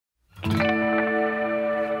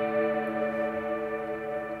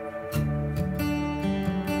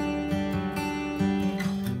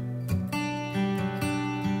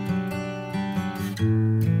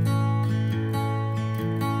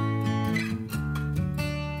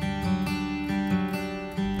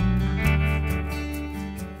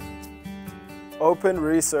Open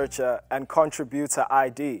Researcher and Contributor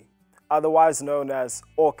ID, otherwise known as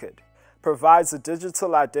ORCID, provides a digital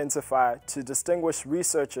identifier to distinguish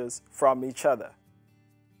researchers from each other.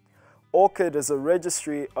 ORCID is a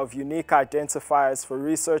registry of unique identifiers for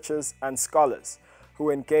researchers and scholars who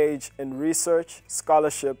engage in research,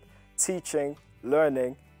 scholarship, teaching,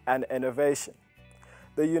 learning, and innovation.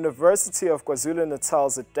 The University of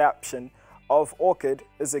KwaZulu-Natal's adoption of ORCID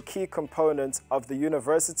is a key component of the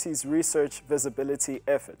university's research visibility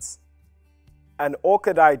efforts. An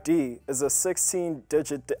ORCID ID is a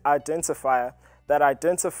 16-digit identifier that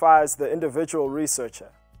identifies the individual researcher.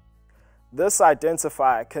 This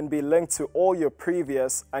identifier can be linked to all your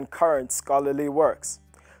previous and current scholarly works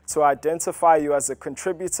to identify you as a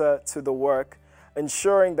contributor to the work,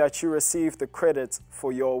 ensuring that you receive the credit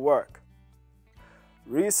for your work.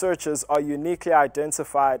 Researchers are uniquely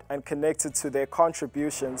identified and connected to their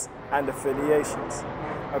contributions and affiliations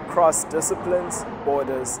across disciplines,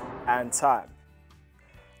 borders, and time.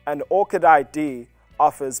 An ORCID ID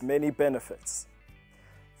offers many benefits.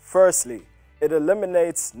 Firstly, it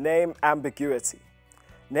eliminates name ambiguity.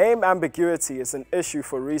 Name ambiguity is an issue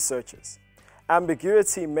for researchers.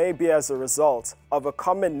 Ambiguity may be as a result of a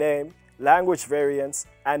common name, language variants,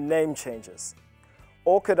 and name changes.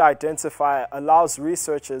 ORCID identifier allows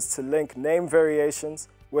researchers to link name variations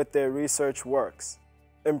with their research works.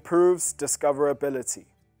 Improves discoverability.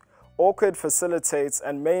 ORCID facilitates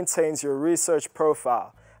and maintains your research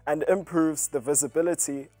profile and improves the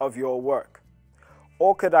visibility of your work.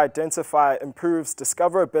 ORCID identifier improves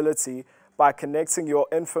discoverability by connecting your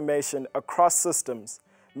information across systems,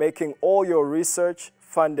 making all your research,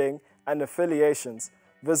 funding, and affiliations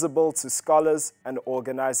visible to scholars and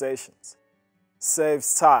organizations.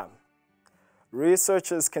 Saves time.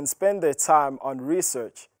 Researchers can spend their time on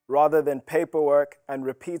research rather than paperwork and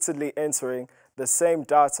repeatedly entering the same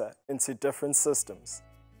data into different systems.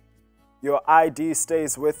 Your ID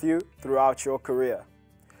stays with you throughout your career.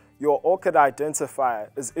 Your ORCID identifier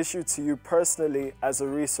is issued to you personally as a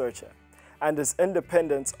researcher and is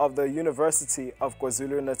independent of the University of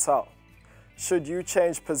KwaZulu-Natal. Should you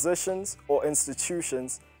change positions or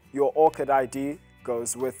institutions, your ORCID ID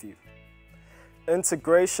goes with you.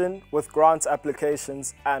 Integration with grant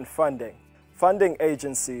applications and funding. Funding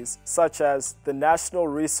agencies such as the National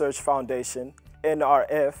Research Foundation,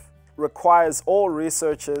 NRF, requires all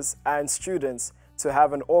researchers and students to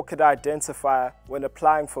have an ORCID identifier when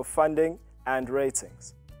applying for funding and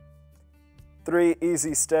ratings. 3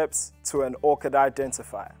 easy steps to an ORCID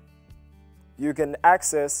identifier. You can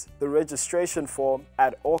access the registration form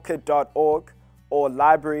at orcid.org or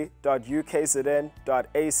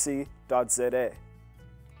library.ukzn.ac.za.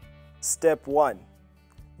 Step 1.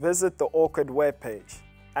 Visit the ORCID webpage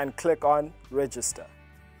and click on Register.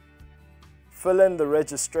 Fill in the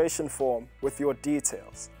registration form with your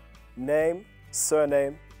details, name,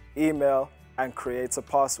 surname, email, and create a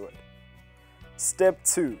password. Step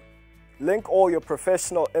 2. Link all your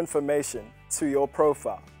professional information to your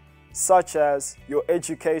profile, such as your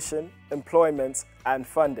education, employment, and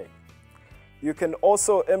funding. You can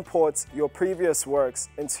also import your previous works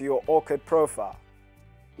into your ORCID profile.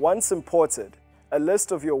 Once imported, a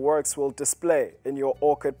list of your works will display in your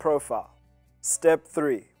ORCID profile. Step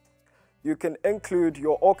 3. You can include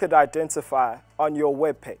your ORCID identifier on your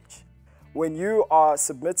webpage when you are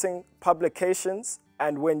submitting publications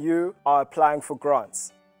and when you are applying for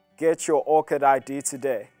grants. Get your ORCID ID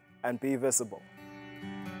today and be visible.